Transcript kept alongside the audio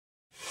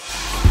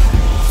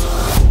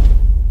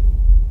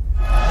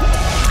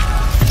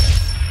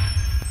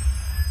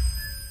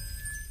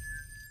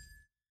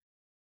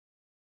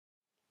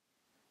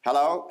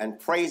Hello and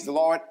praise the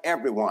Lord,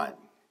 everyone.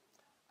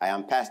 I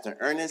am Pastor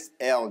Ernest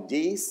L.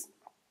 Dees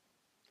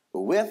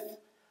with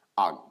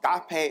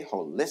Agape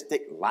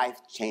Holistic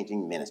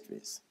Life-Changing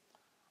Ministries.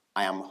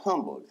 I am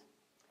humbled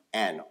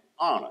and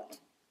honored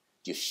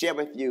to share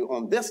with you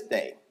on this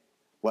day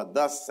what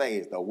thus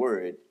says the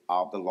word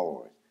of the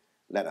Lord.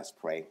 Let us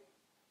pray.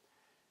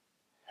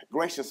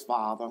 Gracious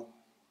Father,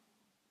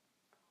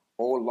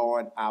 O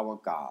Lord our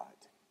God,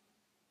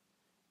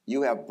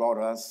 you have brought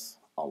us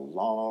a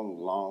long,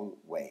 long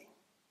way.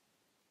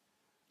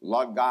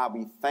 Lord God,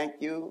 we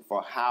thank you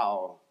for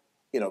how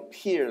it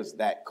appears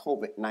that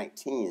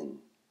COVID-19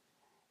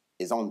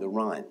 is on the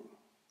run.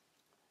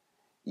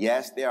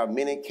 Yes, there are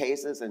many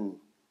cases and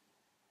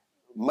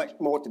much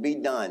more to be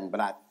done,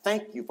 but I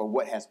thank you for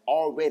what has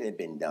already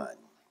been done.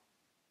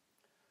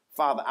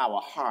 Father,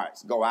 our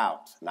hearts go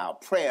out and our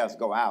prayers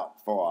go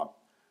out for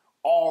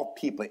all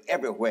people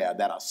everywhere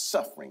that are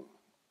suffering.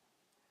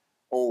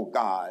 Oh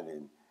God,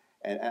 and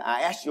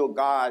I ask you, oh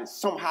God,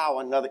 somehow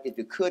or another, if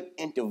you could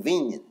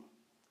intervene.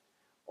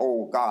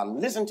 Oh God,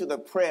 listen to the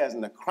prayers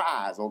and the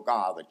cries, oh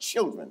God, of the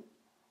children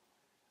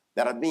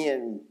that are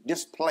being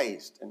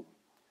displaced and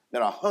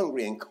that are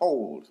hungry and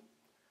cold,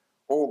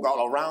 oh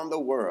God, around the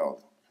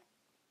world.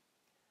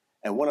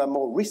 And one of the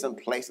more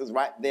recent places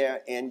right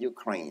there in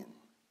Ukraine.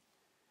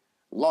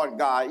 Lord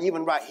God,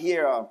 even right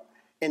here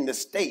in the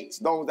States,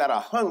 those that are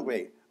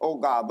hungry, oh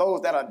God,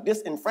 those that are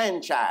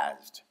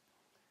disenfranchised.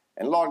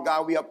 And Lord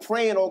God, we are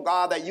praying, oh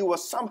God, that you will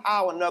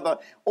somehow or another,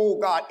 oh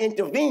God,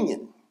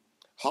 intervene.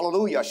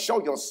 Hallelujah.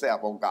 Show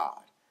yourself, oh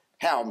God.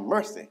 Have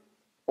mercy,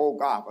 oh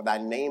God, for thy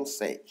name's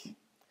sake.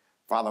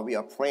 Father, we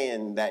are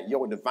praying that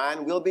your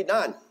divine will be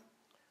done.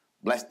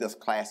 Bless this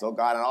class, oh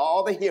God, and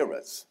all the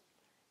hearers.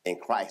 In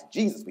Christ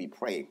Jesus we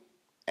pray,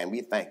 and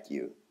we thank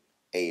you.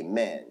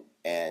 Amen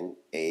and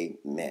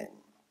amen.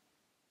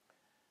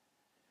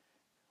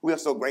 We are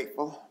so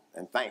grateful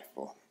and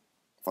thankful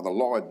for the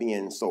Lord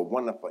being so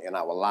wonderful in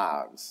our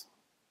lives.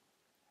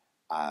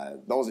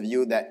 Those of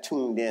you that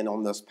tuned in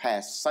on this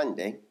past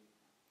Sunday,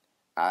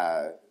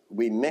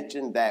 we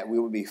mentioned that we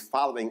will be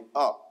following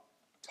up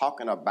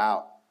talking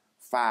about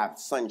 5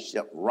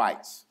 sonship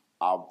rights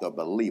of the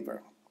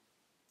believer.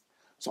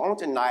 So on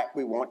tonight,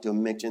 we want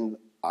to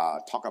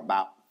talk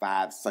about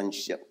 5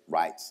 sonship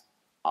rights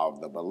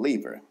of the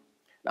believer.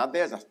 Now,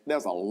 there's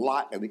a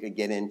lot that we could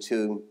get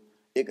into.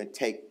 It could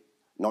take,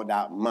 no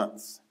doubt,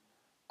 months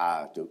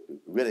to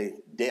really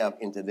delve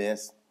into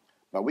this.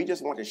 But we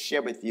just want to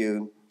share with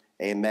you,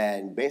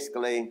 amen,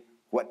 basically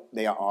what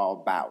they are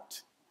all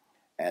about.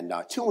 And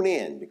tune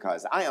in,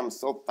 because I am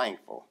so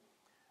thankful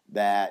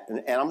that,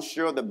 and I'm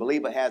sure the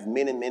believer has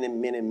many, many,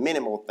 many, many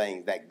more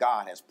things that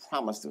God has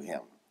promised to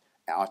him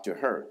or to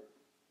her.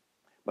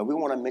 But we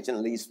want to mention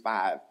at least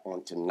 5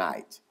 on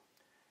tonight.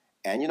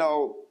 And, you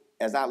know,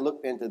 as I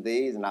looked into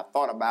these and I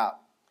thought about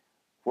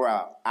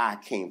where I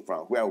came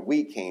from, where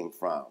we came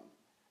from,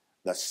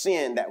 the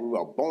sin that we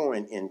were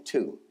born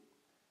into,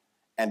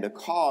 and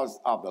because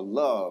of the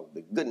love,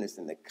 the goodness,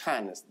 and the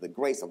kindness, the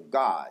grace of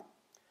God,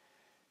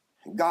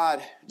 God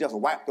just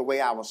wiped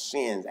away our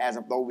sins as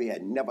if though we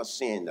had never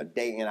sinned a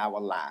day in our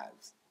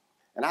lives.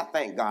 And I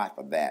thank God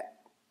for that.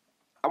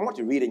 I want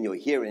to read in your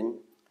hearing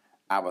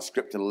our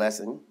scripture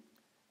lesson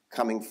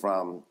coming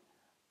from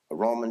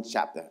Romans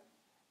chapter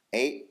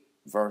 8,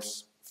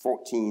 verse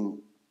 14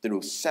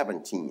 through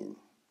 17.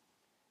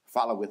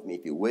 Follow with me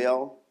if you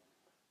will.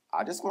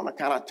 I just want to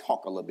kind of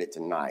talk a little bit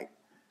tonight.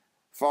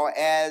 For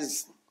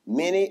as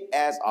many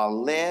as are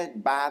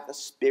led by the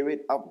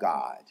Spirit of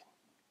God,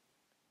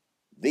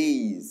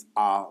 these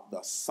are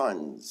the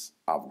sons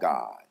of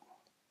God.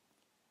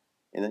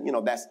 And, you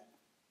know, that's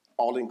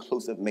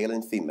all-inclusive, male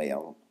and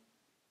female.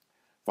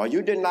 For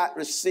you did not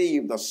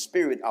receive the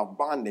spirit of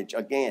bondage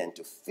again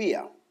to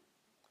fear,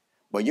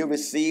 but you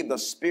received the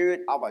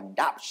spirit of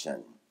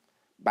adoption,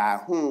 by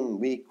whom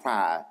we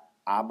cry,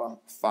 Abba,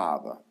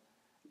 Father,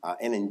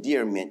 an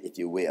endearment, if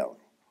you will.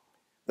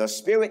 The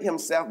Spirit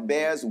himself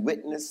bears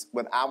witness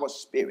with our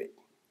spirit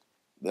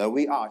that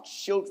we are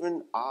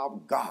children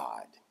of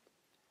God.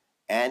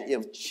 And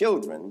if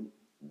children,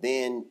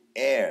 then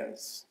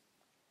heirs,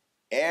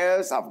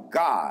 heirs of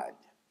God,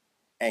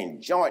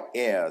 and joint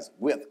heirs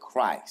with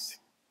Christ,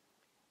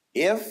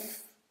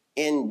 if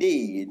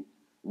indeed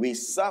we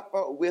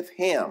suffer with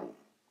him,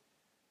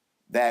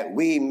 that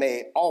we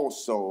may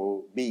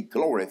also be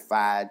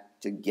glorified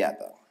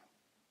together.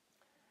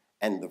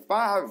 And the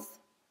 5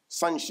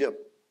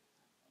 sonship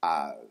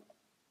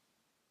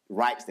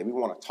rights that we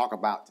want to talk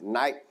about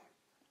tonight,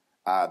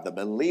 the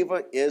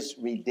believer is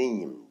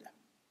redeemed.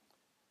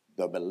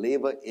 The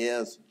believer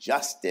is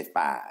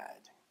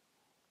justified.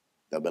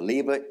 The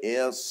believer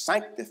is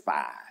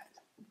sanctified.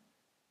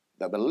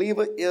 The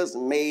believer is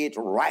made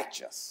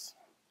righteous.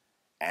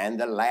 And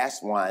the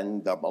last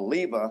one, the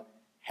believer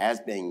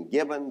has been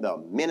given the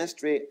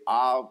ministry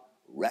of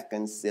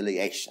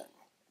reconciliation.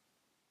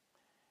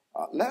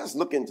 Let us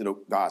look into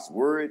God's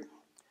word.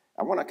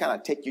 I want to kind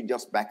of take you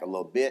just back a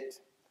little bit.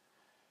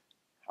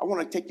 I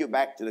want to take you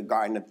back to the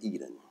Garden of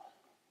Eden.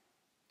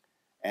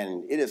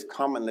 And it is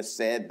commonly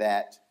said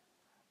that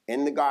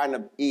in the Garden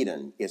of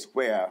Eden is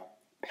where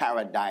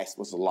paradise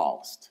was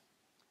lost.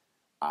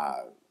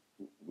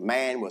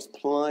 Man was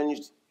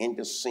plunged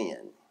into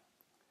sin.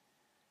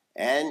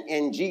 And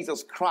in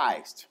Jesus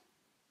Christ,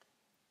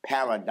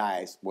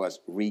 paradise was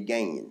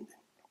regained.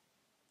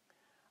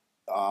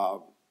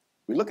 We're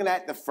looking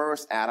at the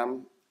first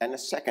Adam and the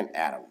second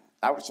Adam.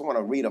 I just want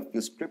to read a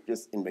few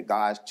scriptures in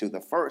regards to the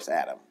first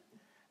Adam.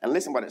 And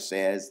listen what it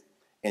says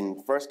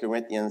in 1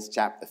 Corinthians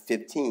chapter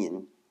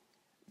 15,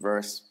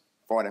 verse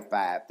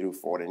 45 through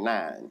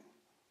 49.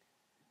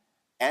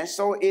 And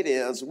so it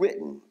is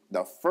written,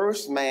 the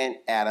first man,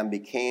 Adam,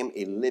 became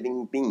a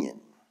living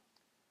being.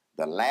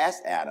 The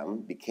last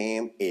Adam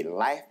became a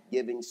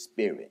life-giving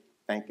spirit.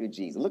 Thank you,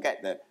 Jesus. Look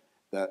at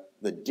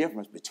the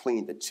difference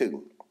between the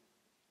two.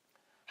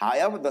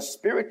 However, the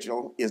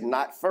spiritual is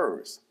not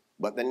first,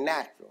 but the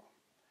natural,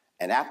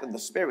 and after the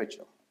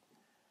spiritual.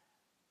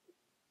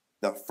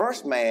 The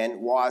first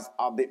man was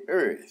of the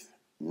earth,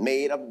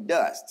 made of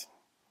dust.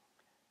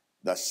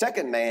 The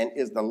second man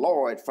is the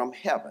Lord from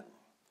heaven.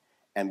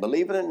 And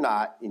believe it or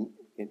not,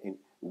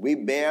 we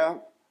bear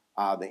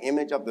the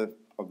image of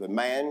the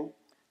man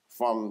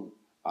from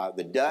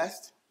the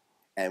dust.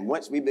 And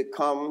once we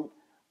become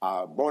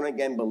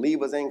born-again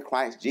believers in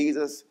Christ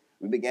Jesus,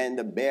 we began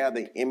to bear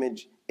the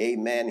image,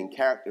 amen, and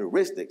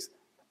characteristics,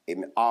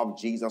 amen, of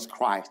Jesus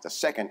Christ, the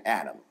second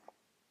Adam.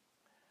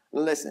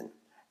 Listen,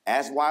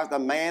 as was the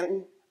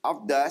man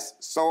of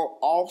dust, so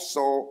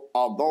also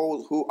are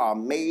those who are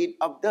made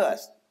of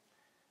dust.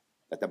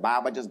 That the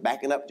Bible just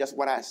backing up just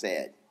what I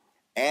said.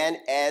 And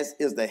as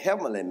is the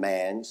heavenly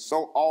man,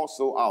 so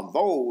also are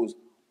those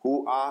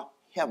who are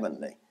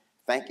heavenly.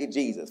 Thank you,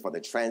 Jesus, for the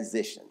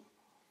transition.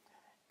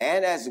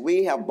 And as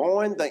we have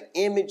borne the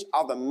image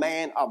of the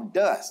man of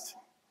dust,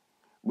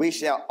 we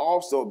shall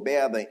also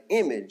bear the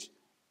image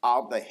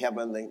of the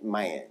heavenly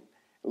man.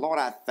 Lord,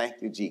 I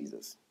thank you,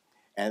 Jesus.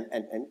 And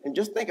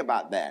just think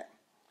about that.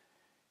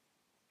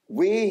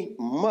 We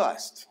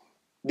must,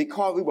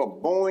 because we were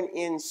born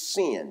in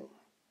sin,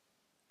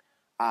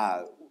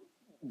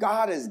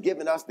 God has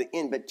given us the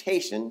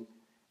invitation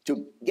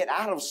to get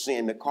out of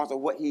sin because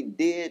of what he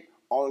did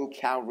on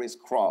Calvary's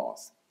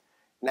cross.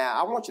 Now,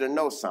 I want you to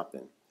know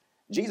something.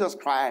 Jesus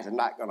Christ is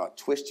not going to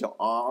twist your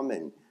arm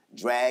and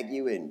drag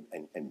you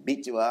and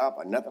beat you up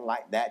or nothing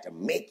like that to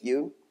make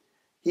you.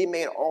 He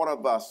made all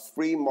of us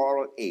free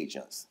moral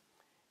agents.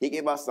 He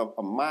gave us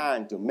a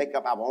mind to make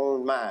up our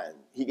own mind.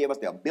 He gave us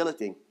the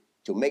ability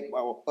to make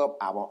up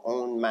our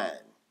own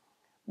mind.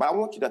 But I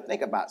want you to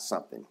think about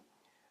something.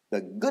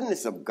 The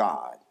goodness of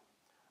God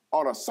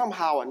ought to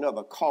somehow or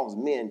another cause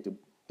men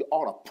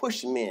ought to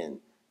push men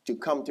to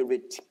come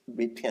to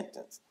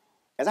repentance.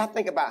 As I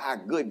think about how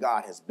good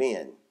God has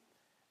been,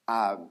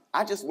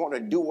 I just want to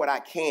do what I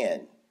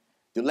can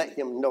to let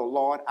him know,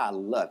 Lord, I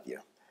love you.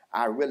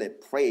 I really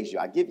praise you.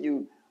 I give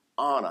you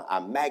honor. I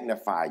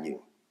magnify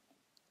you.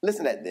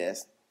 Listen at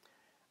this.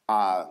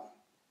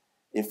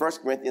 In 1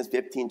 Corinthians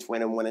 15,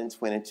 21 and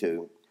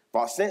 22,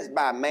 for since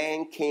by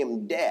man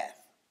came death,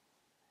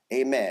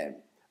 amen,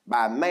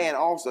 by man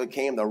also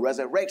came the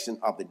resurrection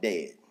of the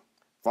dead.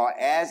 For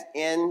as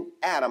in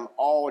Adam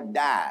all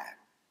die,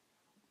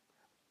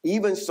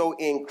 even so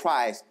in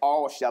Christ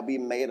all shall be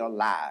made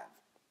alive.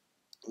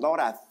 Lord,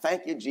 I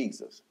thank you,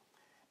 Jesus.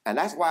 And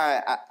that's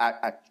why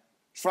I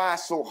try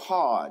so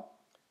hard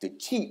to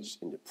teach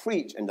and to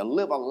preach and to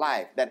live a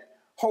life that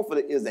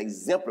hopefully is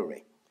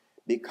exemplary.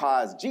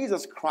 Because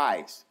Jesus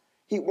Christ,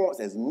 he wants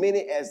as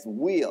many as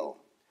will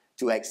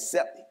to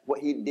accept what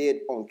he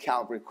did on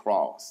Calvary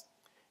cross.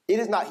 It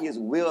is not his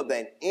will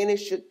that any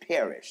should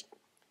perish.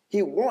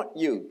 He wants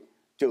you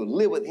to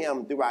live with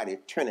him throughout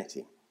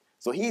eternity.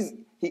 So he's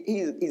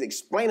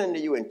explaining to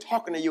you and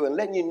talking to you and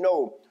letting you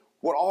know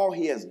what all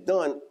he has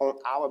done on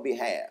our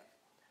behalf.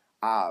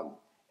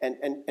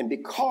 And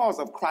because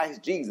of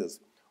Christ Jesus,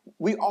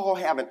 we all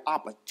have an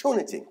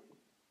opportunity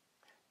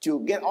to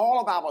get all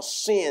of our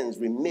sins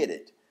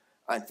remitted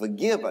and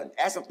forgiven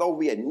as if though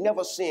we had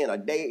never sinned a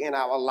day in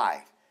our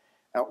life.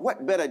 Now,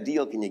 what better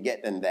deal can you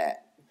get than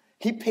that?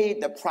 He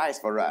paid the price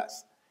for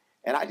us.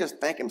 And I just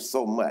thank him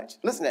so much.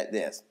 Listen at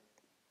this.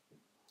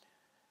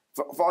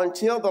 For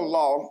until the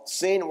law,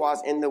 sin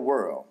was in the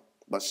world,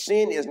 but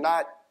sin is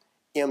not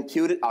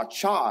imputed or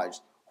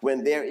charged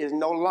when there is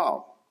no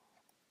law.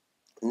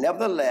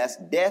 Nevertheless,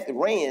 death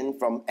reigned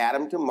from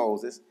Adam to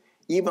Moses,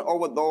 even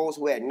over those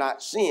who had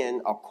not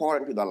sinned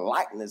according to the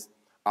likeness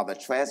of the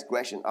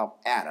transgression of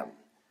Adam.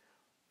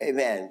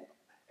 Amen.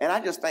 And I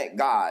just thank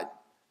God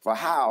for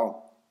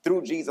how,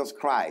 through Jesus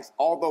Christ,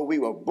 although we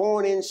were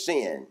born in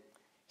sin,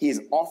 he's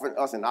offered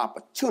us an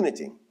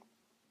opportunity,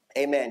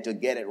 amen, to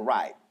get it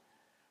right.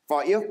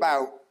 For if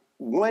by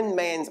one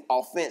man's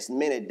offense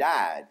many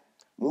died,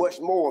 much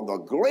more the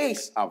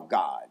grace of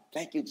God,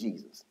 thank you,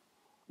 Jesus,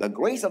 the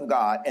grace of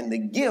God and the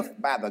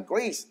gift by the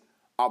grace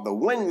of the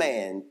one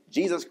man,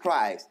 Jesus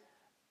Christ,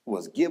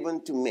 was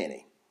given to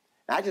many.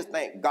 And I just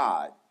thank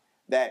God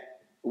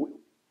that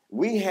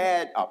we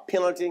had a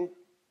penalty,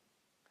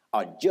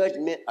 a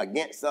judgment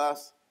against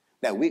us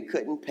that we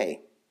couldn't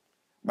pay.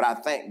 but I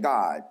thank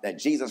God that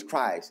Jesus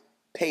Christ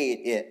paid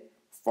it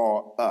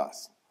for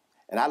us.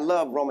 And I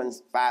love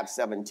Romans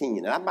 5:17.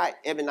 And I might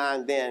every now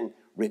and then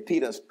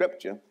repeat a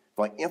scripture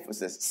for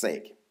emphasis'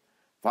 sake.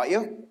 For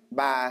if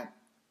by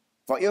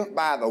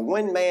the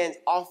one man's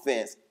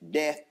offense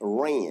death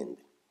reigned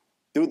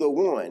through the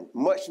one,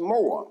 much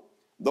more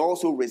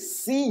those who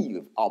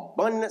receive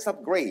abundance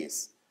of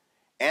grace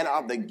and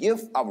of the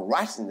gift of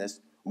righteousness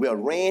will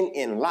reign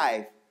in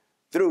life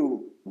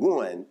through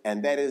one,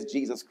 and that is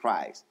Jesus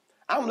Christ.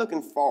 I'm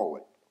looking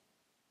forward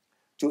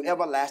to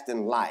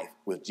everlasting life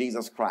with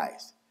Jesus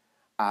Christ.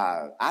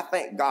 I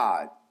thank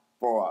God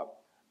for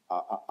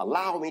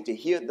allowing me to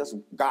hear this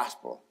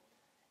gospel.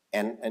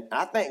 And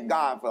I thank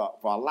God for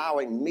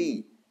allowing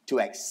me to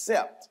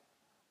accept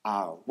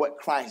what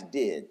Christ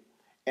did.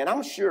 And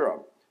I'm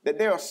sure that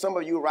there are some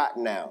of you right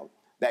now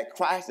that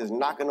Christ is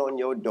knocking on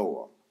your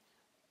door.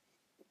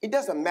 It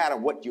doesn't matter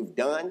what you've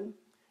done.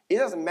 It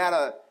doesn't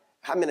matter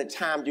how many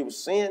times you've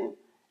sinned.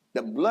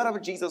 The blood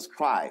of Jesus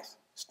Christ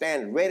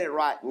stands ready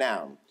right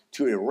now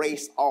to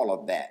erase all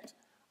of that.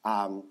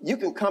 You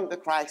can come to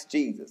Christ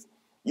Jesus.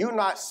 You're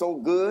not so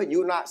good,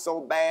 you're not so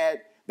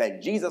bad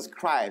that Jesus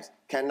Christ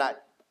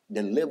cannot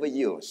deliver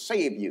you or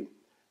save you.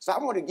 So I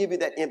want to give you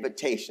that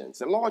invitation.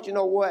 Say, Lord, you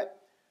know what?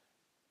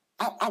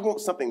 I want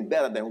something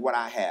better than what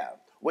I have.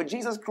 Well,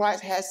 Jesus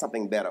Christ has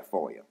something better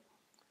for you.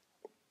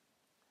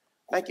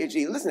 Thank you,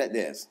 Jesus. Listen at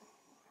this.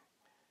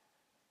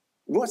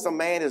 Once a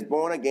man is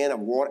born again of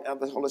water and of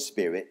the Holy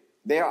Spirit,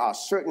 there are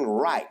certain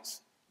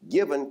rights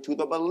given to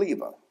the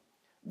believer.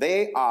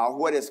 They are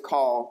what is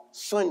called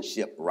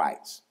sonship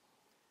rights.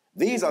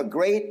 These are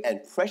great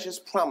and precious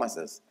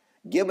promises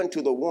given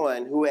to the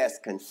one who has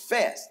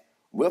confessed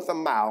with the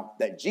mouth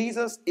that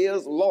Jesus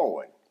is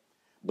Lord,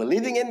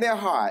 believing in their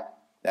heart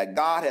that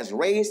God has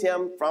raised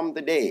him from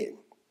the dead.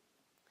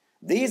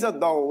 These are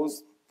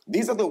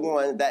the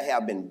ones that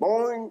have been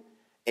born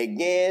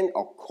again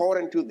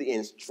according to the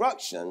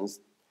instructions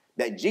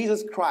that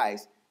Jesus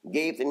Christ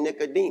gave to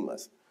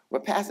Nicodemus.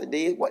 Well, Pastor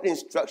D, what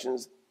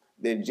instructions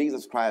did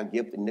Jesus Christ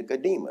give to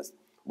Nicodemus?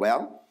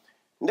 Well,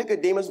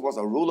 Nicodemus was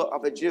a ruler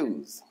of the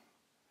Jews.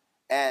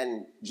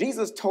 And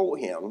Jesus told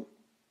him,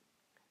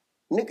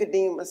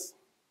 Nicodemus,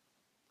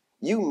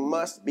 you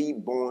must be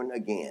born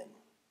again.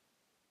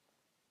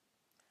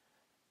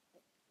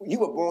 You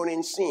were born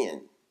in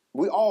sin.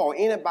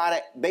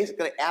 Anybody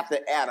basically after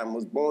Adam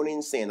was born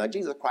in sin. Now,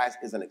 Jesus Christ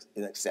is an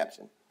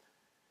exception.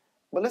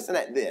 But listen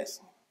at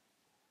this.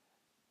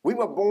 We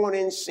were born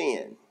in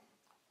sin.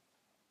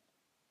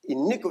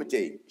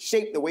 Iniquity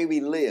shaped the way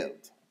we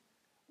lived.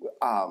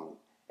 And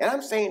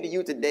I'm saying to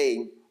you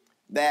today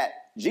that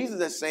Jesus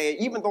is saying,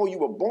 even though you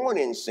were born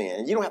in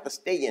sin, you don't have to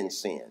stay in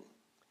sin.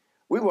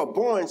 We were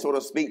born, so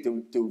to speak,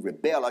 to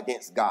rebel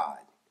against God.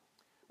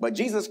 But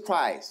Jesus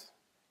Christ,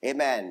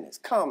 amen, has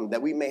come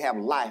that we may have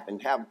life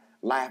and have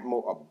life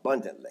more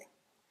abundantly.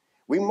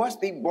 We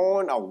must be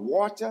born of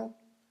water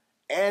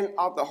and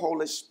of the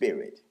Holy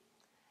Spirit.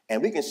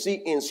 And we can see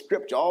in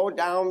Scripture, all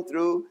down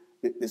through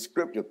the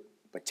Scripture,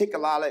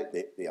 particularly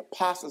the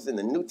apostles in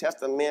the New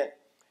Testament,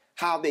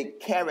 how they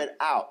carried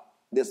out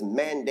this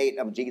mandate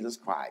of Jesus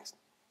Christ.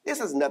 This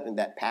is nothing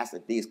that Pastor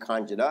D's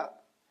conjured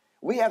up.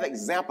 We have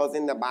examples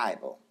in the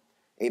Bible,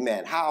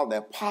 amen, how the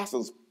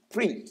apostles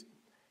preached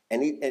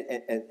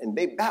and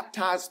they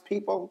baptized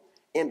people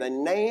in the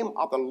name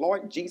of the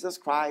Lord Jesus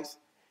Christ,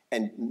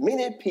 and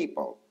many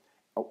people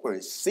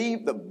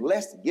received the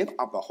blessed gift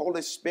of the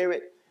Holy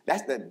Spirit.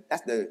 That's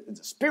the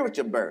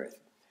spiritual birth.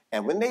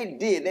 And when they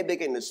did, they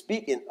began to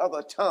speak in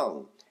other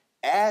tongues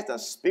as the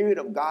Spirit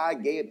of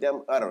God gave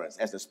them utterance,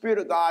 as the Spirit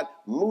of God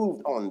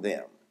moved on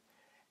them.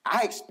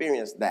 I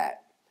experienced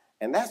that.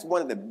 And that's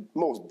one of the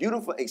most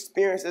beautiful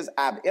experiences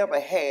I've ever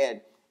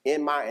had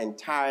in my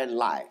entire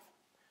life.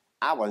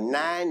 I was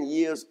 9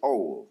 years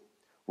old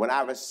when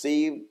I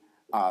received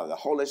the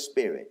Holy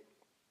Spirit.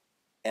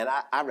 And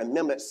I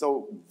remember it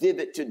so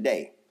vivid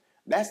today.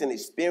 That's an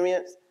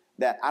experience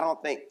that I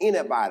don't think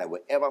anybody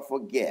would ever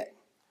forget.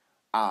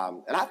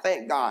 And I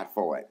thank God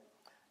for it.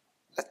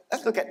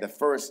 Let's look at the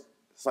first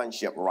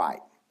sonship right.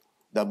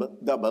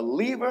 The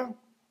believer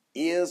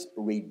is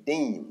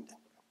redeemed.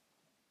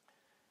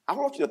 I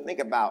want you to think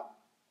about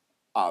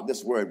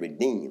this word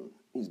redeemed.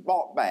 He's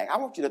bought back. I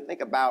want you to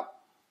think about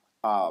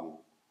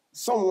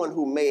someone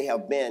who may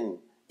have been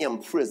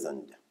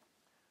imprisoned,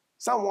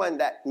 someone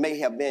that may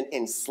have been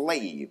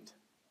enslaved,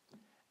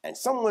 and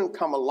someone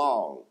come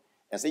along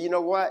and say, you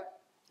know what?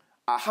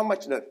 How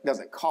much does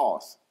it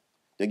cost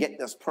to get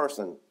this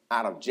person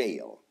out of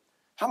jail?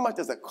 How much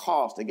does it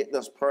cost to get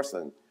this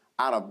person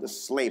out of the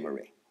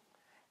slavery?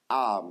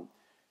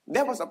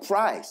 There was a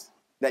price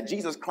that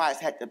Jesus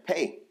Christ had to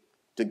pay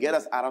to get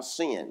us out of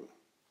sin.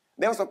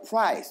 There was a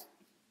price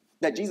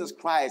that Jesus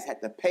Christ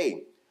had to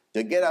pay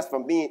to get us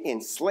from being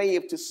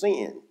enslaved to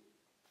sin.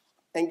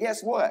 And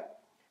guess what?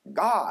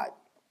 God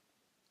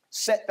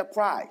set the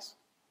price.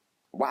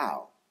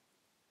 Wow.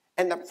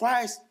 And the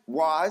price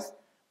was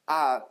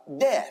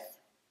death.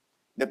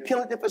 The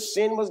penalty for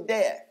sin was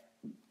death.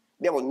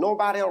 There was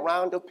nobody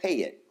around to pay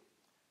it.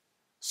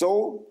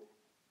 So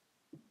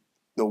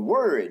the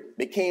Word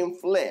became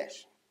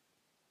flesh.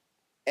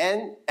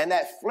 And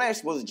that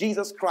flesh was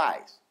Jesus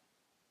Christ.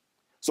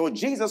 So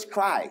Jesus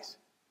Christ,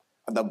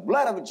 the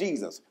blood of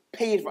Jesus,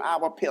 paid for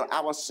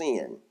our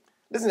sin.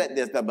 Listen to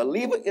this. The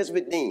believer is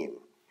redeemed,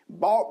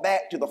 brought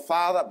back to the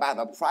Father by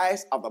the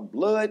price of the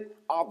blood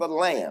of the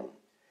Lamb.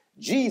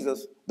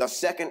 Jesus, the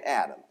second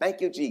Adam.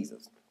 Thank you,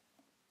 Jesus.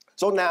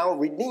 So now,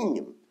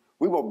 redeemed.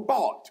 We were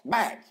bought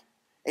back.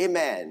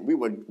 Amen. We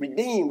were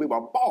redeemed. We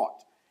were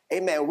bought.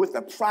 Amen. With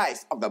the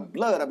price of the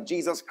blood of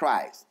Jesus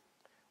Christ.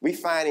 We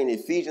find in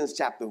Ephesians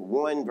chapter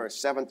 1,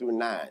 verse 7 through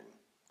 9.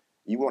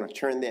 You want to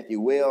turn there if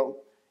you will.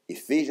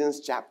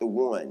 Ephesians chapter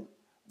 1,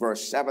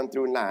 verse 7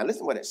 through 9.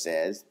 Listen to what it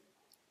says.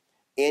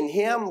 In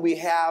him we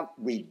have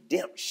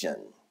redemption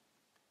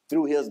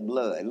through his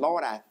blood.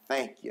 Lord, I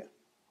thank you.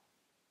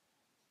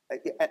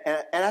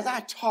 And as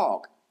I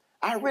talk,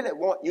 I really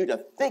want you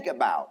to think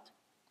about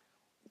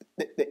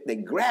the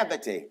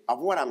gravity of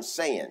what I'm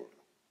saying.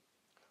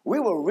 We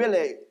were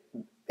really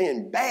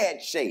in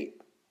bad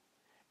shape,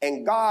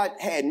 and God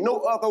had no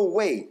other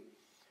way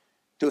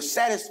to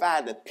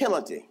satisfy the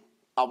penalty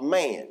of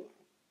man.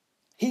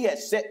 He had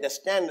set the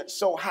standard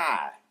so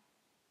high.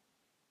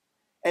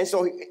 And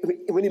so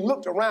when he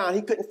looked around,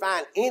 he couldn't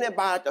find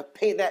anybody to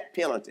pay that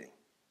penalty.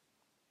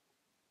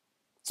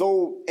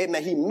 So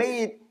amen, he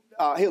made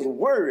his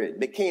word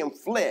became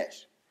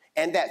flesh.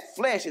 And that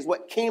flesh is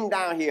what came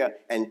down here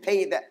and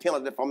paid that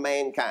penalty for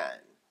mankind.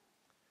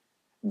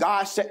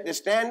 God set the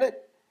standard,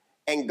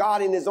 and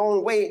God in his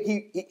own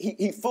way,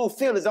 he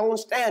fulfilled his own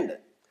standard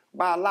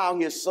by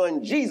allowing his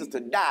son Jesus to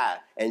die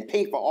and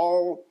pay for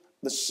all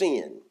the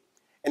sin.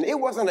 And it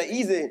was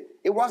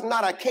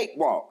not a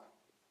cakewalk.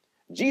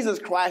 Jesus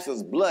Christ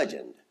was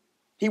bludgeoned.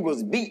 He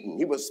was beaten.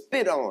 He was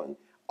spit on.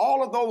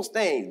 All of those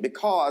things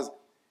because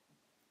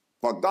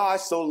for God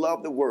so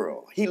loved the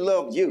world. He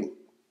loved you.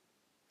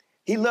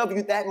 He loved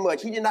you that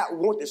much. He did not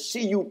want to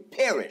see you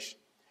perish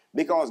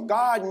because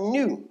God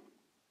knew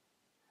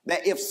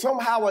that if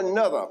somehow or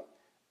another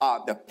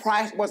the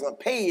price wasn't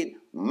paid,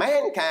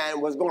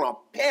 mankind was going to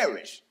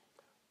perish.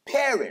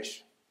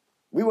 Perish.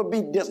 We would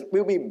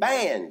be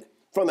banned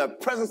from the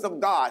presence of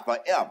God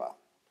forever.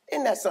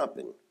 Isn't that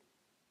something?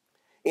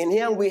 In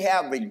him we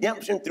have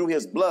redemption through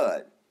his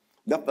blood,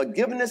 the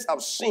forgiveness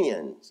of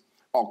sins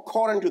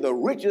according to the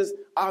riches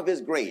of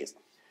his grace.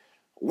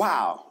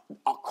 Wow,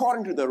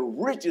 according to the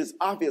riches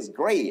of his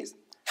grace.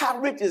 How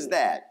rich is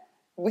that?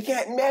 We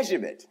can't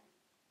measure it.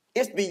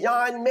 It's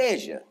beyond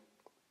measure.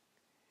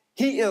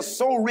 He is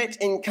so rich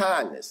in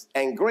kindness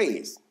and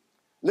grace.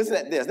 Listen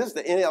at this. This is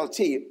the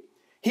NLT.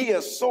 He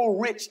is so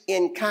rich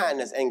in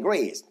kindness and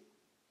grace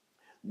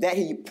that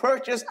he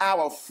purchased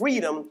our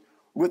freedom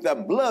with the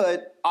blood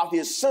of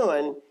his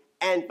son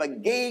and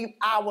forgave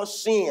our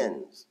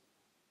sins.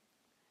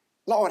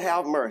 Lord,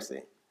 have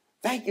mercy.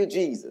 Thank you,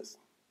 Jesus.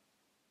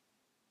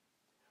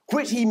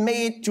 Which he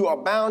made to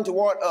abound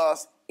toward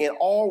us in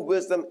all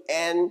wisdom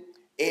and,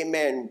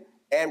 amen,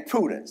 and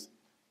prudence.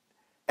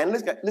 And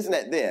listen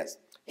at this.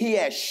 He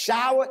has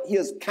showered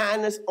his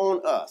kindness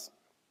on us.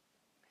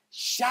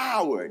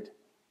 Showered.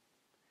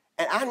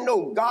 And I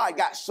know God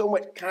got so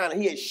much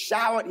kindness. He has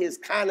showered his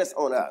kindness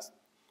on us,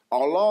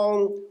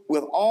 along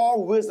with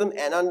all wisdom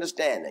and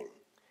understanding,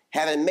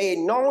 having made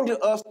known to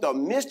us the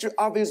mystery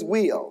of his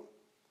will.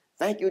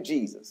 Thank you,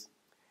 Jesus.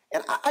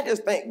 And I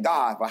just thank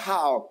God for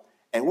how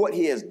and what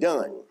he has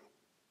done.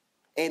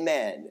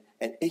 Amen.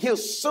 And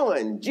his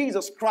son,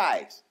 Jesus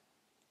Christ,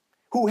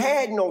 who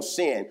had no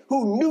sin,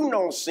 who knew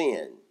no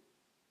sin,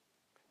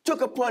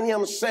 took upon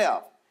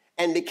himself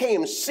and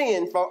became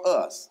sin for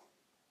us.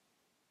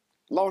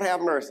 Lord have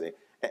mercy.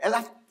 And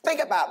I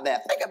think about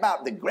that. Think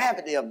about the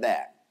gravity of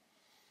that.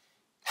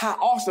 How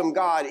awesome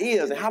God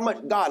is and how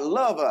much God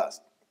loves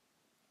us.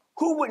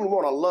 Who wouldn't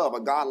want to love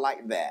a God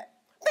like that?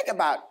 Think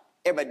about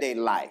everyday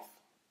life.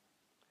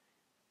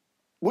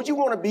 Would you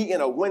want to be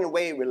in a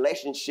one-way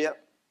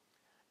relationship?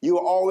 You're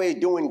always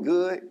doing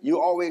good.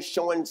 You're always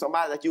showing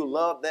somebody that you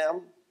love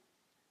them.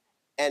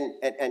 And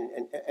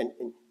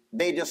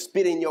they just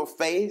spit in your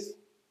face.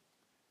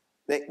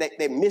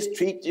 They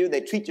mistreat you.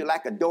 They treat you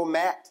like a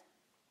doormat.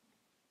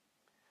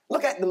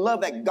 Look at the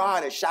love that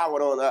God has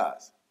showered on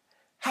us.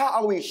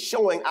 How are we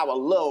showing our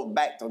love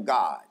back to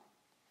God?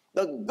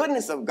 The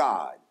goodness of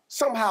God,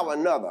 somehow or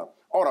another,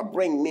 ought to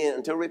bring men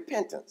into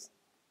repentance.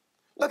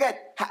 Look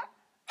at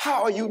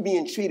how are you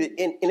being treated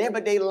in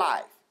everyday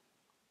life?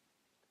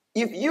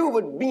 If you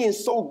were being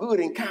so good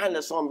and kind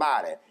to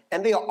somebody,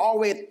 and they are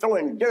always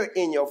throwing dirt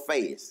in your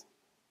face,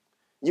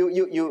 you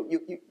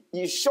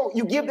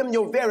give them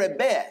your very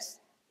best,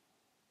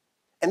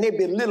 and they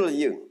belittle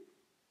you.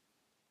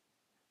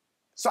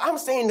 So I'm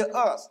saying to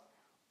us,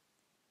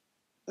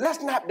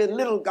 let's not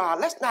belittle God.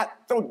 Let's not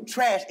throw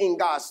trash in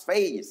God's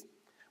face.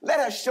 Let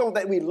us show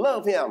that we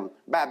love him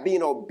by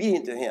being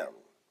obedient to him.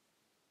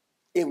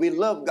 If we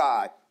love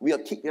God,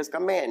 we'll keep his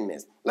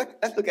commandments.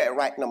 Let's look at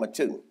right number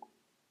 2.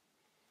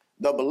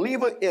 The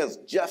believer is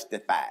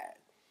justified.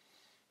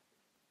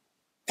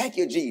 Thank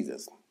you,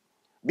 Jesus.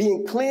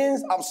 Being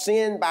cleansed of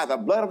sin by the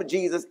blood of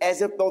Jesus,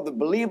 as if though the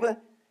believer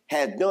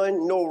has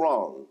done no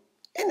wrong.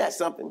 Isn't that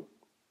something?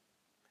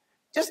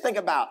 Just think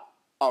about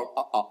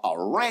a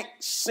rank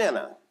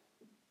sinner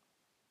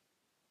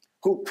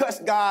who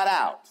cussed God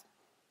out,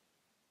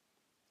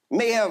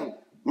 may have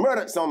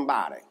murdered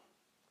somebody,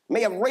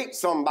 may have raped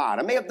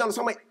somebody, may have done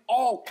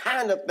all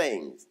kinds of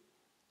things.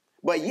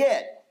 But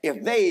yet,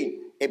 if they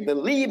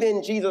believe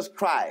in Jesus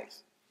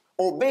Christ,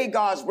 obey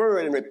God's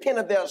word and repent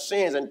of their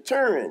sins and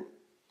turn,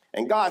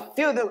 and God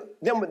fill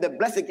them with the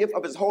blessed gift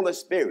of his Holy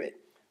Spirit,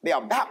 they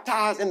are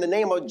baptized in the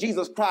name of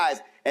Jesus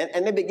Christ,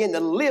 and they begin to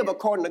live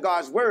according to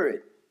God's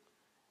word.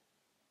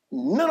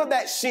 None of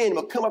that sin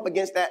will come up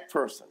against that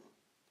person.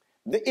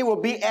 It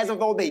will be as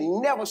though they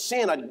never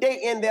sinned a day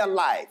in their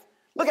life.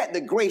 Look at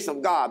the grace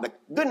of God, the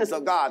goodness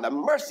of God, the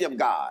mercy of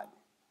God.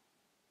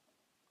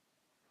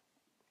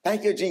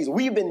 Thank you, Jesus.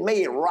 We've been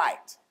made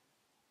right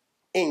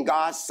in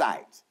God's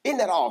sight. Isn't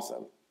that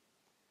awesome?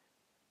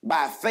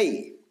 By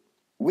faith,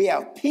 we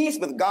have peace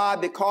with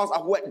God because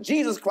of what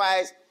Jesus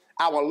Christ,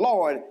 our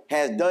Lord,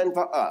 has done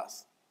for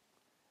us.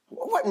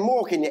 What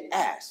more can you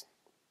ask?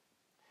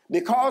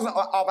 Because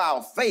of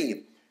our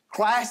faith,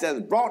 Christ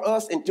has brought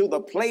us into the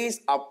place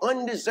of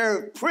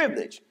undeserved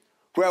privilege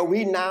where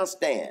we now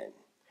stand.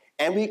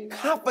 And we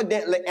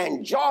confidently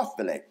and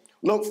joyfully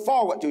look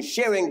forward to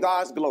sharing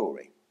God's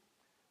glory.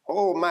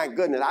 Oh, my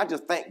goodness, I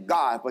just thank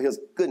God for his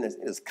goodness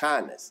and his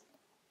kindness.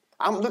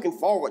 I'm looking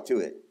forward to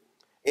it.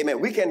 Amen.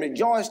 We can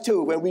rejoice,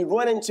 too, when we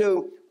run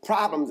into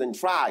problems and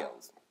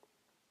trials.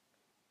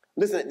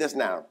 Listen to this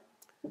now.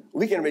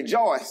 We can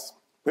rejoice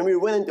when we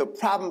run into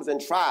problems and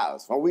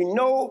trials, for we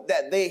know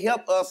that they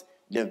help us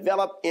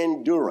develop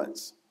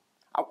endurance.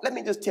 Let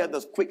me just tell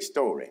this quick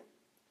story.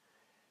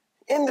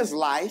 In this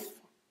life,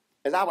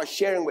 as I was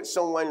sharing with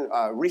someone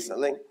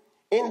recently,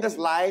 in this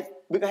life,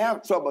 we can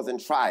have troubles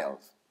and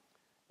trials.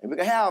 And we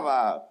can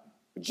have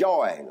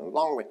joy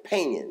along with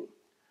pain.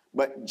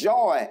 But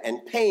joy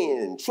and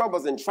pain and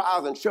troubles and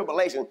trials and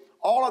tribulation,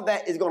 all of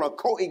that is going to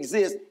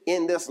coexist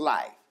in this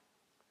life.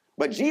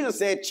 But Jesus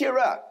said, cheer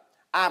up,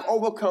 I've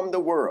overcome the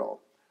world.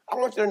 I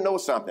want you to know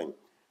something.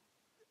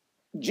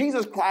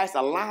 Jesus Christ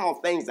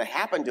allowed things to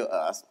happen to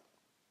us.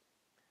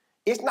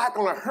 It's not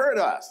going to hurt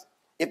us.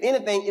 If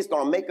anything, it's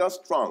going to make us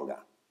stronger.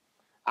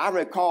 I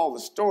recall the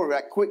story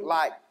right quick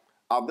like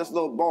of this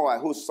little boy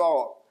who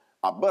saw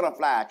a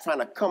butterfly trying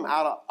to come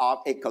out of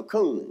a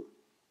cocoon.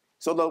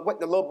 So what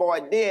the little boy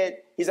did,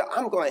 he said,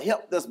 I'm going to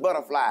help this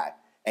butterfly.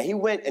 And he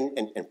went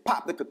and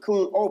popped the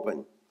cocoon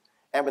open.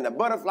 And when the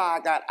butterfly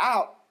got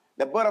out,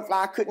 the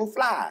butterfly couldn't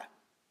fly.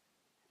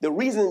 The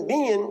reason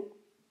being,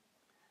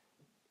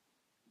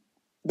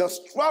 the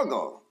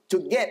struggle to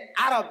get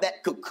out of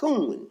that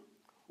cocoon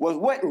was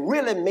what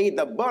really made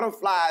the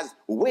butterfly's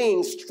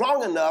wings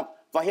strong enough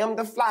for him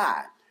to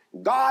fly.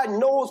 God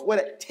knows what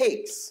it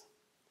takes,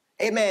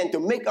 amen, to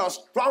make us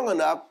strong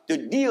enough to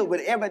deal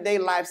with everyday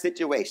life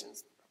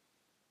situations.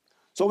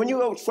 So when you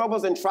have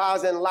troubles and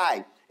trials in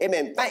life,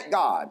 amen, thank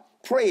God,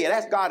 pray and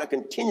ask God to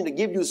continue to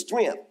give you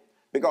strength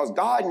because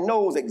God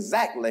knows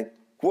exactly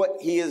what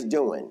he is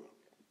doing.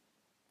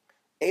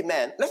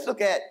 Amen. Let's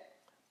look at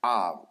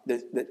our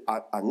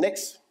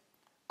next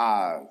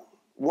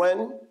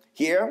one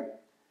here,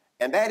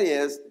 and that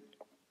is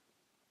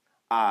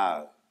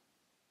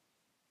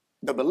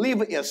the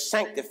believer is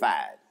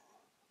sanctified.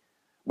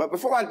 But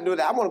before I do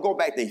that, I want to go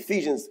back to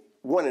Ephesians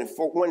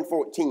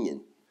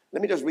 1:14.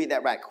 Let me just read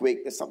that right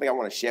quick. There's something I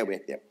want to share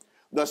with you.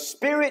 The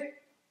Spirit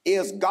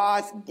is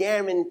God's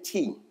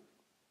guarantee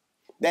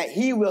that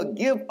he will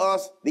give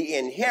us the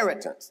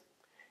inheritance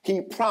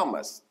he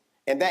promised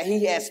and that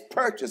he has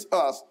purchased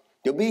us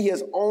to be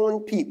his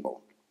own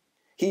people.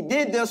 He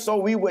did this so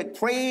we would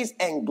praise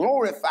and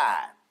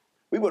glorify.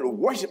 We would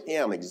worship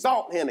him,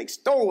 exalt him,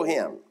 extol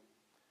him.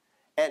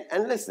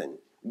 And listen,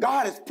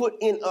 God has put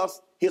in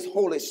us his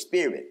Holy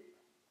Spirit,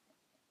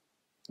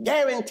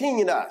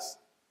 guaranteeing us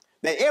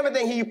that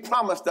everything he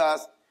promised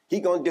us,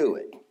 he's going to do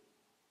it.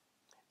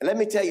 And let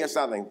me tell you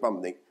something,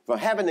 from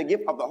having the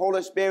gift of the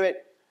Holy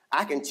Spirit,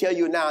 I can tell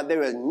you now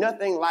there is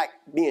nothing like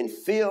being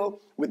filled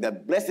with the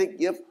blessed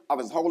gift of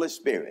his Holy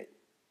Spirit.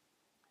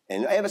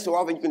 And ever so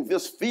often you can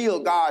just feel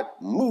God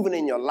moving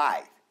in your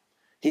life.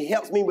 He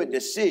helps me with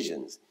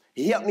decisions.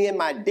 He helped me in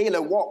my daily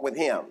walk with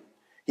him.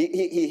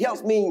 He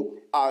helps me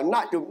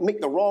not to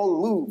make the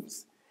wrong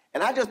moves.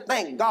 And I just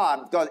thank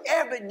God because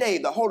every day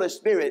the Holy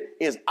Spirit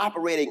is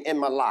operating in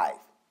my life.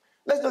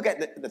 Let's look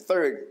at the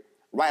third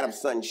right of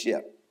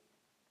sonship.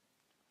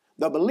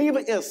 The believer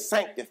is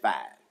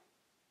sanctified.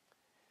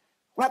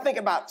 When I think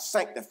about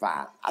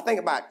sanctified, I think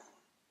about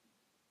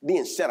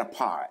being set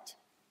apart,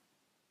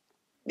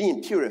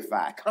 being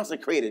purified,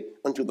 consecrated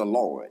unto the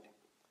Lord.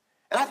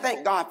 And I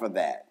thank God for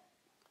that.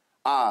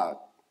 God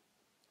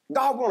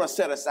wants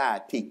to set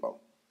aside people.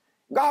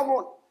 God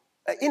wants,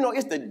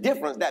 it's the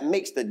difference that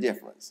makes the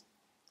difference.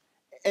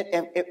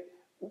 And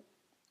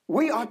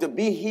we ought to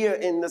be here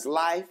in this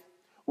life.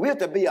 We have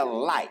to be a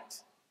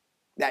light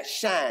that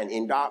shines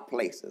in dark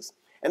places.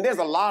 And there's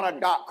a lot of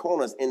dark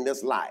corners in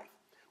this life.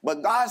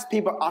 But God's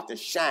people ought to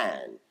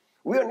shine.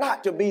 We're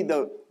not to be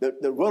the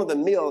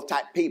run-of-the-mill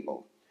type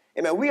people.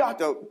 Amen. We ought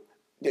to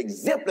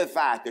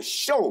exemplify, to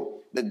show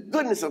the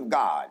goodness of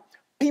God.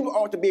 People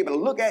ought to be able to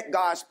look at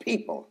God's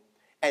people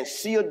and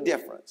see a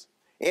difference.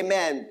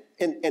 Amen.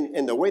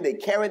 In the way they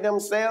carry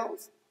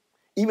themselves,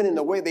 even in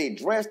the way they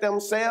dress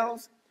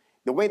themselves,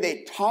 the way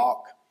they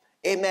talk,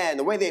 amen,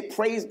 the way they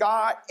praise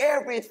God,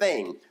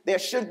 everything. There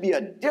should be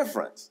a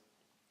difference.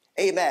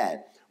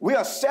 Amen. We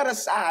are set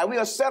aside. We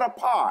are set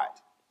apart.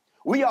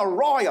 We are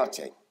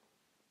royalty.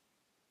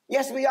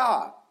 Yes, we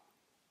are.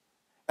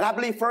 And I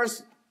believe 1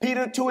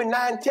 Peter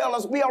 2:9 tell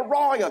us we are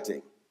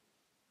royalty.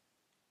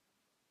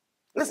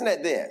 Listen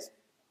at this.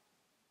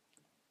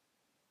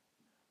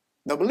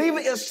 The believer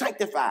is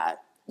sanctified.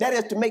 That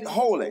is to make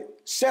holy,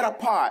 set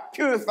apart,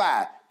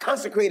 purified,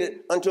 consecrated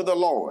unto the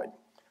Lord.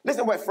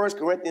 Listen to what 1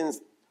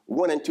 Corinthians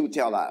 1:2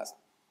 tell us.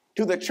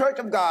 To the church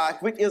of God,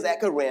 which is at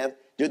Corinth,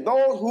 to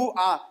those who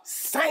are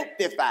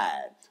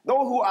sanctified,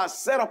 those who are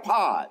set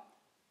apart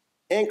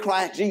in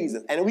Christ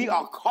Jesus, and we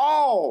are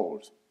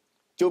called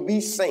to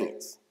be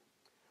saints,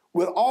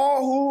 with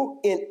all who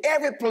in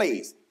every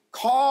place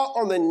call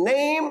on the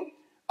name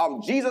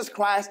of Jesus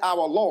Christ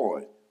our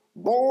Lord,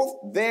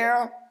 both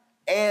their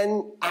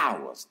and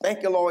ours.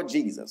 Thank you, Lord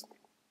Jesus.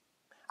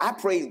 I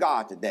praise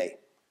God today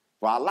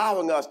for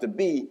allowing us to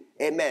be,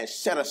 amen,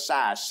 set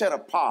aside, set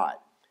apart,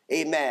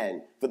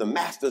 amen, for the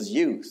master's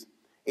use.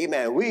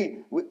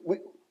 Amen.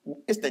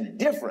 It's the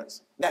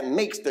difference that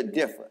makes the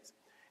difference.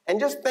 And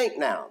just think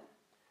now,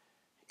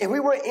 if we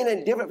weren't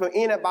any different from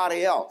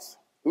anybody else,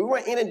 we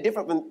weren't any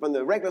different from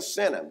the regular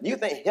sinner, do you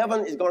think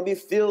heaven is going to be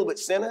filled with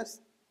sinners?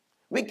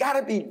 We got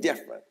to be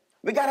different.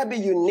 We got to be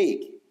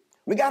unique.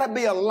 We got to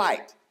be a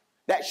light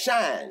that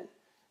shine,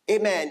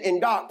 amen,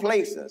 in dark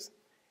places,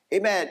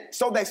 amen,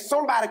 so that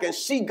somebody can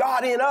see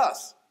God in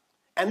us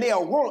and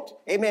they'll want,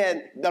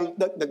 amen,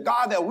 the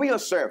God that we are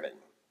serving.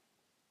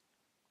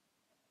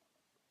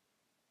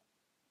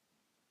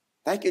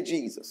 Thank you,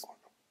 Jesus.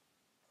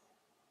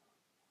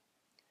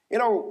 You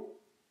know,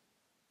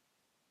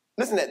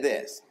 listen at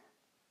this.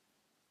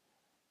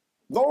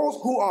 Those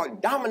who are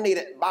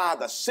dominated by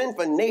the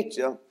sinful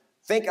nature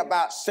think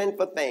about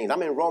sinful things.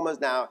 I'm in Romans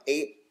now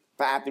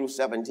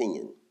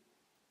 8:5-17.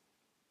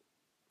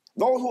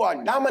 Those who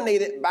are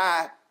dominated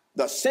by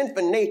the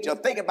sinful nature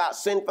think about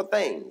sinful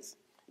things.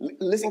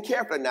 Listen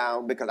carefully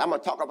now, because I'm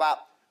going to talk about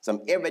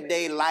some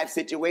everyday life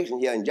situation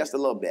here in just a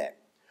little bit.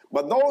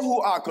 But those who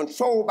are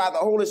controlled by the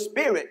Holy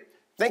Spirit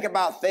think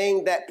about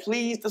things that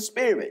please the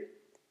Spirit.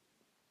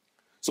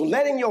 So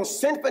letting your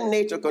sinful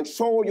nature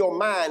control your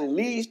mind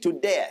leads to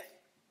death.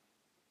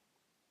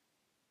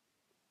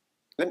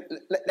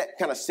 Let that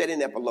kind of sit in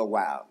there for a little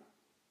while.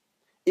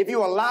 If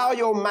you allow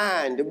your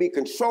mind to be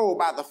controlled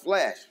by the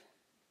flesh,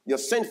 your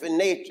sinful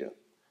nature,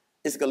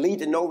 it's going to lead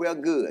to no real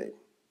good.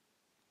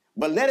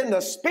 But letting the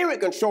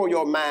Spirit control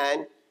your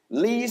mind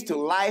leads to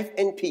life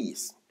and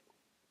peace.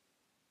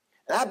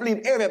 And I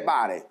believe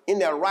everybody in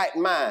their right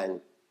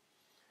mind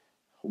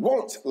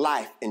wants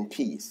life and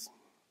peace.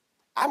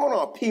 I want to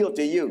appeal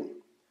to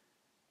you.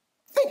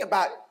 Think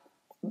about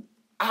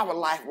our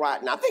life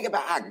right now. Think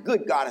about how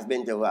good God has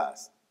been to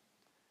us.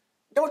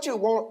 Don't you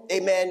want,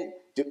 amen,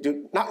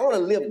 to not only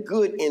live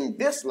good in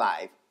this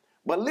life,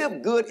 but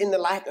live good in the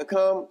life to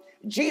come?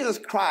 Jesus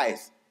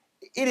Christ,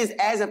 it is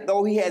as if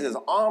though he has his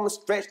arms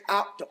stretched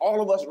out to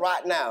all of us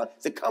right now.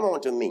 Say, come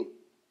on to me.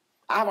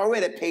 I've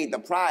already paid the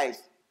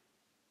price.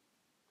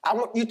 I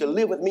want you to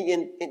live with me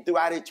in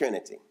throughout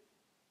eternity.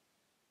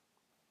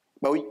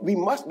 But we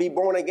must be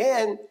born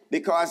again,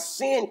 because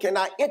sin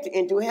cannot enter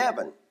into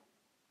heaven.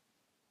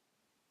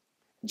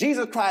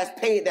 Jesus Christ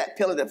paid that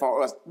penalty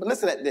for us. But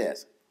listen at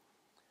this.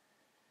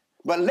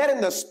 But letting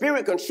the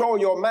Spirit control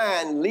your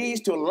mind leads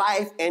to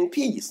life and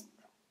peace.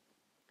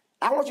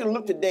 I want you to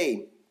look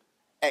today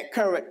at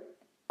current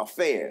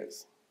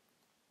affairs.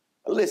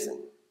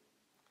 Listen,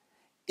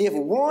 if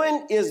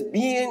one is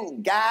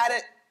being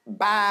guided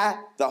by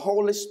the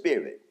Holy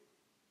Spirit,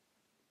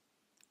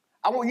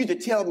 I want you to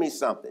tell me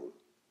something.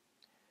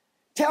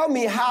 Tell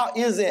me, how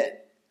is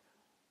it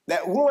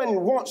that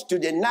one wants to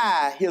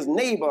deny his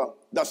neighbor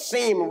the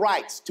same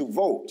rights to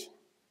vote?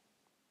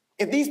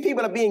 If these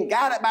people are being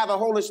guided by the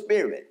Holy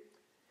Spirit,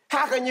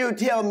 how can you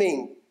tell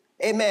me,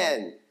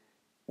 amen,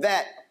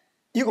 that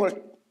you're going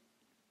to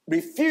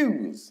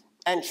refuse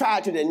and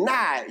try to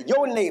deny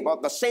your neighbor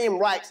the same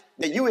rights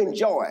that you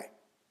enjoy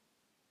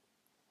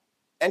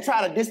and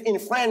try to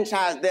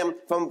disenfranchise them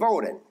from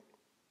voting,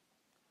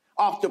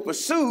 or to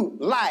pursue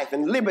life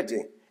and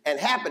liberty and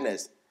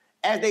happiness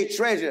as they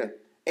treasure,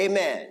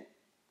 amen?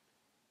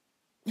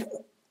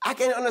 I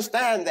can't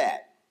understand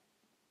that.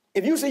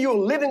 If you say you're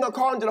living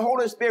according to the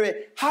Holy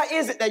Spirit, how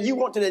is it that you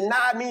want to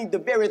deny me the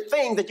very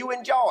things that you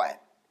enjoy?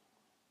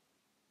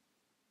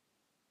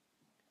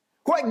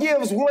 What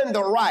gives one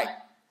the right,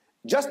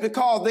 just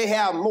because they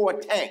have more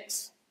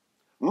tanks,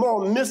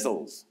 more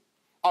missiles,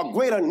 or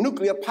greater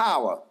nuclear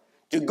power,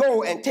 to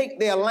go and take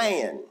their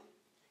land,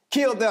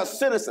 kill their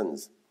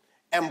citizens,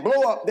 and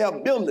blow up their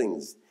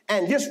buildings,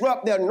 and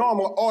disrupt their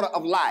normal order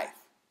of life?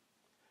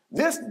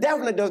 This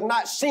definitely does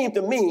not seem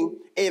to me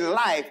a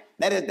life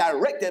that is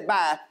directed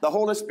by the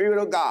Holy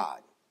Spirit of God.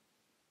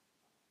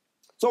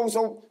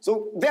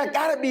 So there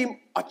got to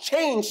be a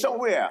change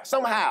somewhere,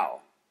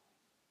 somehow.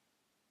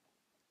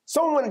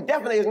 Someone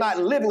definitely is not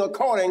living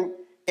according,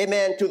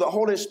 amen, to the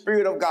Holy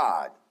Spirit of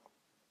God.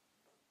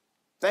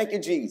 Thank you,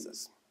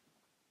 Jesus.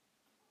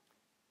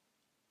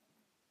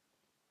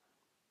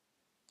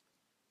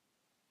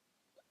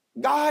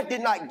 God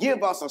did not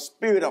give us a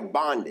spirit of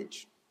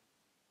bondage.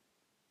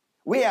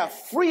 We have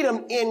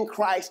freedom in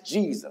Christ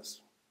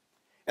Jesus.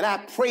 And I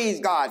praise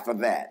God for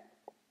that.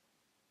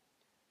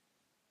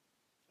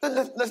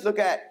 Let's look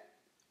at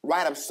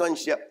right of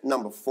sonship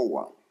number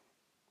 4.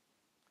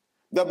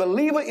 The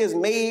believer is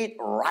made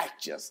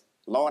righteous.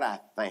 Lord, I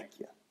thank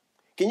you.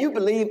 Can you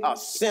believe a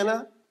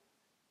sinner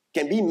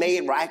can be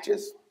made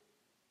righteous?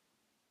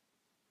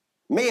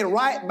 Made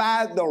right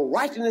by the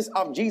righteousness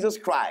of Jesus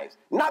Christ,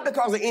 not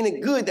because of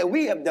any good that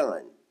we have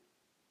done.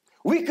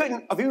 We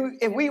couldn't,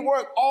 if we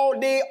work all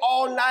day,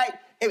 all night,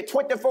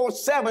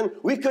 24/7,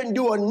 we couldn't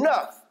do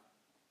enough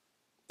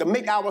to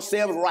make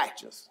ourselves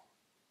righteous.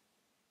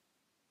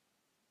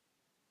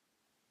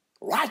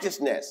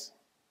 Righteousness,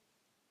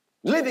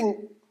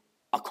 living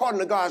according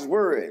to God's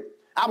word,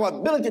 our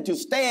ability to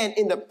stand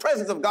in the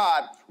presence of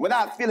God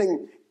without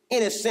feeling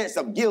any sense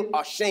of guilt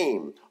or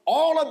shame.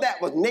 All of that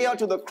was nailed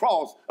to the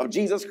cross of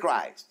Jesus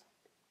Christ.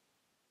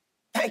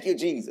 Thank you,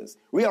 Jesus.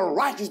 We are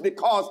righteous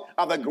because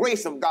of the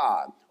grace of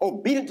God,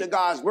 obedient to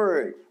God's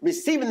word,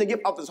 receiving the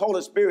gift of His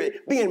Holy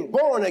Spirit, being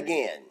born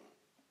again.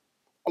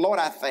 Lord,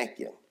 I thank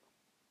you.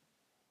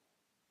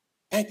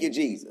 Thank you,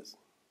 Jesus.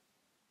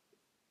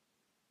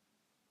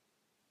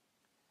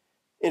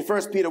 In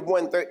 1 Peter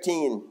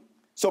 1:13,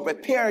 so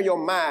prepare your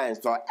minds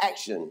for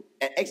action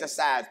and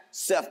exercise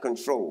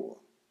self-control.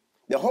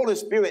 The Holy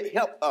Spirit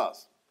helped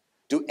us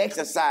to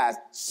exercise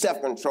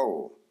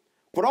self-control.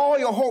 Put all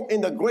your hope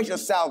in the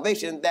gracious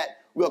salvation that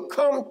will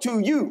come to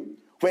you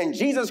when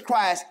Jesus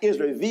Christ is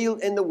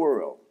revealed in the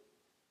world.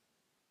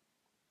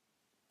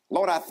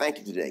 Lord, I thank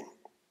you today.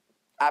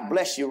 I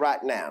bless you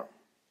right now.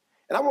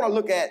 And I want to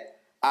look at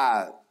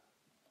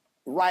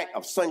right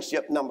of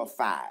sonship number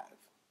 5.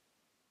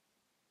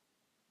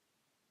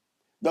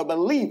 The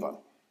believer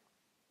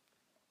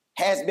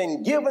has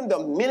been given the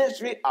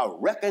ministry of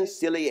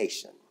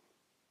reconciliation.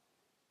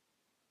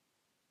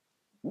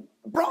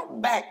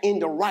 Brought back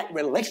into right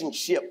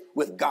relationship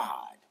with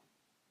God.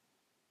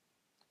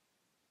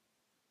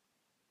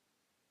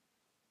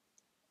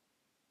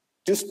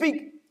 To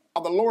speak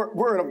of the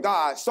word of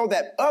God so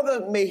that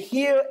others may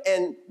hear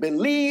and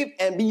believe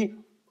and be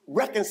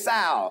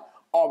reconciled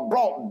or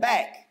brought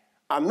back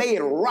or made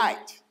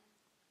right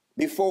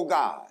before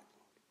God.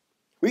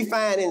 We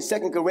find in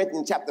 2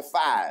 Corinthians chapter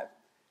 5.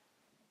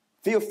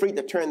 Feel free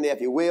to turn there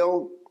if you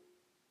will.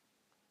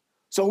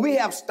 So we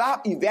have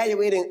stopped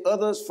evaluating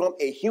others from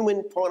a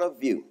human point of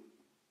view.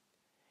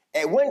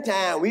 At one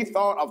time, we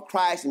thought of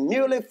Christ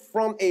merely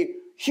from a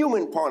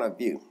human point of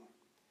view.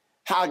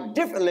 How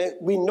differently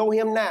we know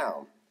him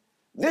now.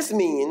 This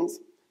means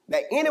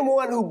that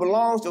anyone who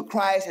belongs to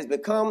Christ has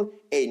become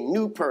a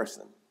new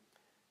person.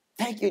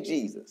 Thank you,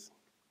 Jesus.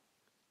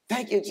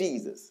 Thank you,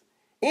 Jesus.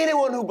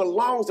 Anyone who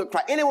belongs to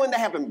Christ, anyone that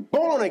has been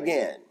born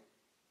again,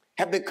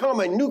 have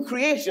become a new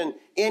creation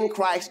in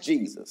Christ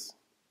Jesus.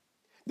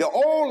 The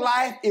old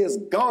life is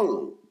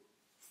gone.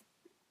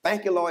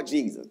 Thank you, Lord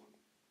Jesus.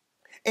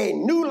 A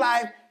new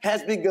life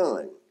has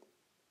begun.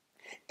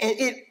 And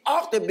it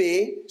ought to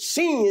be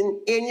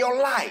seen in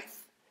your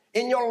life,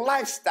 in your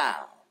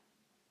lifestyle.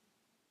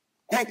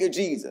 Thank you,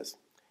 Jesus.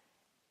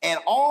 And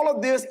all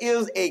of this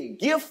is a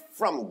gift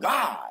from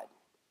God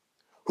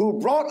who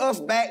brought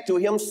us back to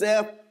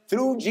himself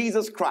through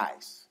Jesus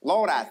Christ.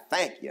 Lord, I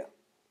thank you.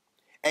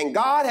 And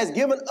God has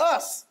given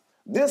us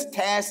this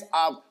task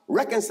of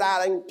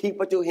reconciling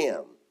people to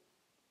him.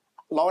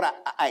 Lord,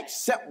 I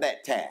accept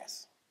that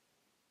task.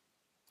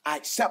 I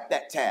accept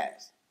that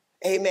task.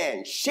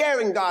 Amen.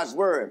 Sharing God's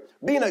word,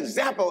 being an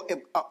example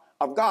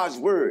of God's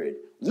word,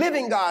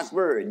 living God's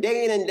word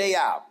day in and day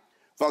out.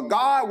 For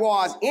God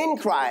was in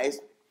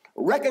Christ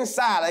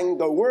reconciling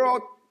the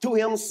world to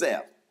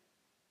himself.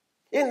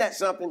 Isn't that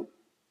something?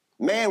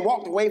 Man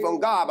walked away from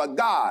God, but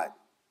God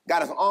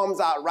got his arms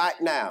out right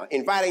now,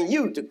 inviting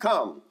you to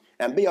come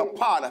and be a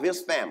part of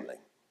his family.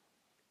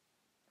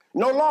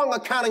 No longer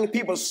counting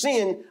people's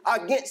sin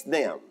against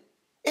them.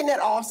 Isn't that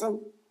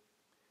awesome?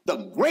 The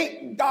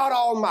great God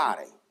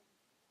Almighty,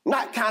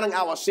 not counting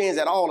our sins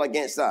at all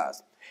against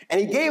us. And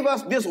he gave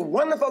us this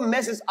wonderful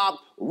message of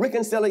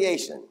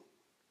reconciliation.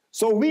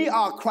 So we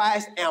are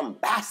Christ's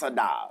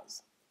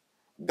ambassadors.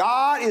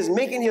 God is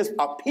making his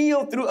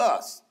appeal through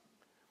us.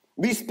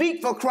 We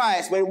speak for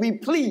Christ when we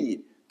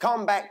plead,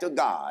 come back to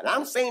God.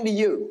 I'm saying to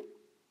you,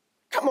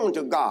 come on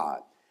to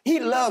God. He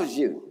loves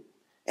you.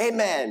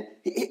 Amen.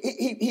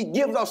 He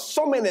gives us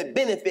so many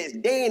benefits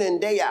day in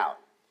and day out.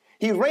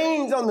 He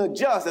reigns on the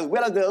just as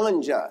well as the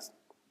unjust.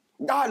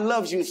 God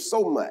loves you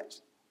so much.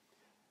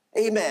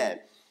 Amen.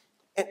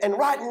 And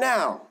right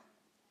now,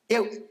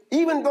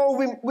 even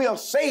though we are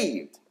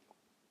saved,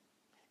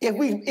 If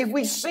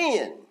we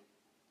sin,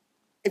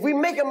 if we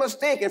make a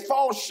mistake and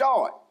fall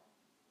short,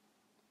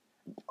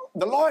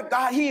 the Lord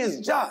God, he is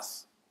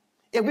just.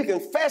 If we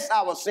confess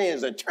our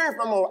sins and turn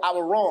from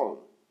our wrong,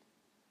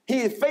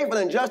 he is faithful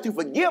and just to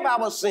forgive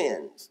our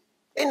sins.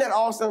 Isn't that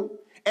awesome?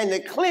 And to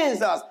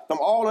cleanse us from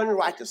all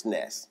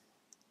unrighteousness.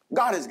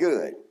 God is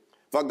good.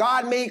 For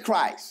God made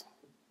Christ,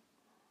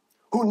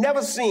 who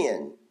never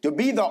sinned, to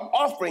be the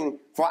offering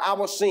for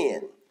our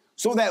sin,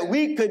 so that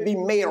we could be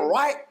made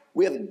right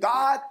with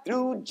God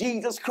through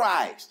Jesus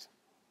Christ.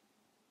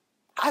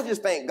 I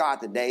just thank God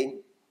today,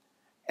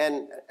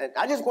 and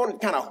I just want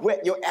to kind of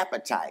whet your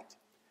appetite.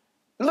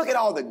 Look at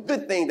all the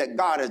good things that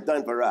God has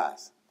done for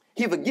us.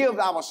 He forgives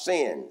our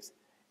sins.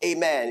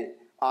 Amen.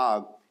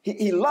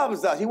 He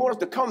loves us. He wants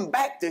us to come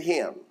back to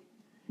him.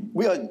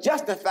 We are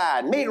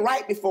justified, made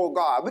right before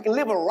God. We can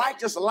live a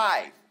righteous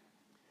life.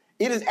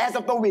 It is as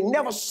if though we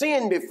never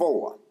sinned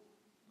before.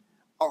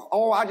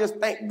 Oh, I just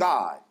thank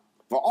God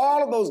for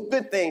all of those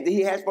good things that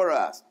he has for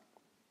us.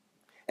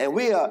 And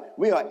we are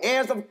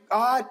heirs of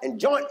God and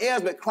joint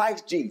heirs with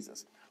Christ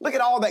Jesus. Look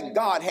at all that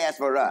God has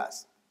for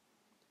us.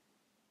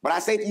 But I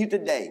say to you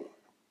today,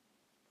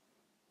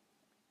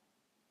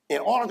 in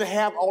order to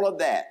have all of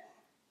that,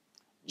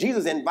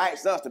 Jesus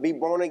invites us to be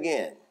born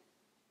again,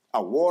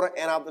 of water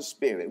and of the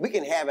Spirit. We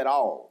can have it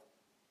all.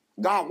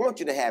 God wants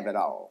you to have it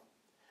all.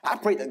 I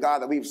pray to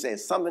God that we've said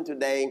something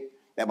today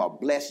that will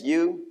bless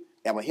you,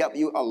 that will help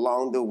you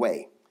along the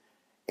way.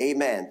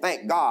 Amen.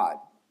 Thank God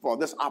for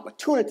this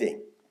opportunity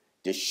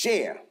to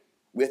share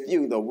with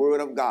you the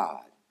word of God.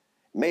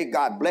 May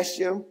God bless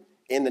you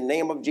in the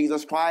name of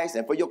Jesus Christ,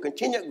 and for your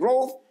continued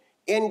growth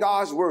in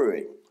God's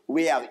word.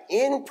 We have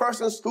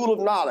in-person School of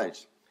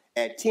Knowledge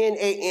at 10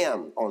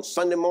 a.m. on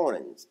Sunday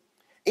mornings,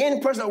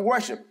 in-person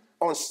worship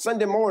on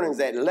Sunday mornings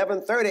at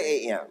 11:30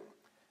 a.m.,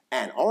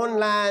 and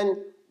online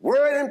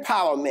Word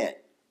Empowerment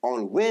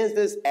on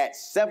Wednesdays at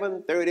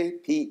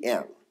 7:30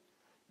 p.m.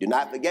 Do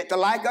not forget to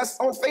like us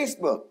on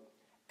Facebook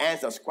and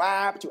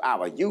subscribe to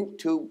our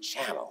YouTube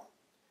channel.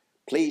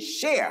 Please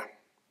share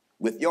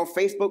with your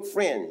Facebook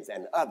friends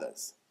and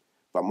others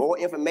for more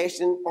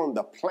information on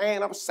the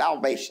plan of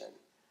salvation.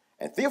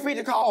 And feel free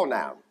to call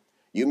now.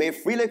 You may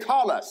freely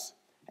call us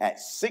at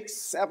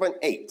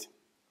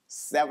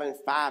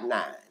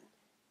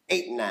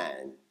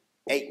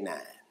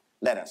 678-759-8989.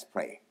 Let us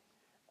pray.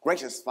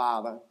 Gracious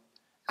Father,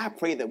 I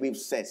pray that we've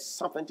said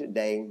something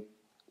today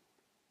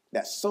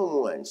that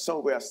someone,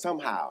 somewhere,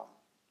 somehow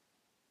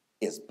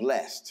is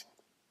blessed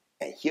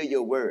and hear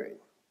your word.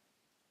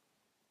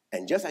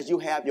 And just as you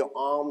have your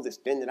arms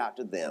extended out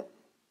to them,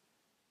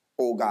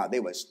 oh God, they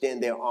will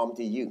extend their arm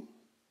to you.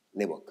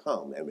 And they will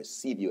come and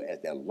receive you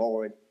as their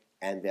Lord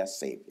and their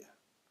Savior.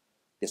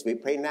 This we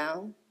pray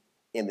now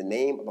in the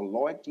name of the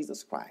Lord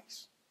Jesus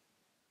Christ.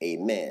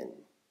 Amen,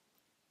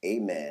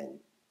 amen,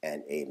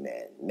 and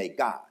amen. May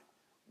God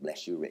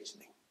bless you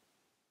richly.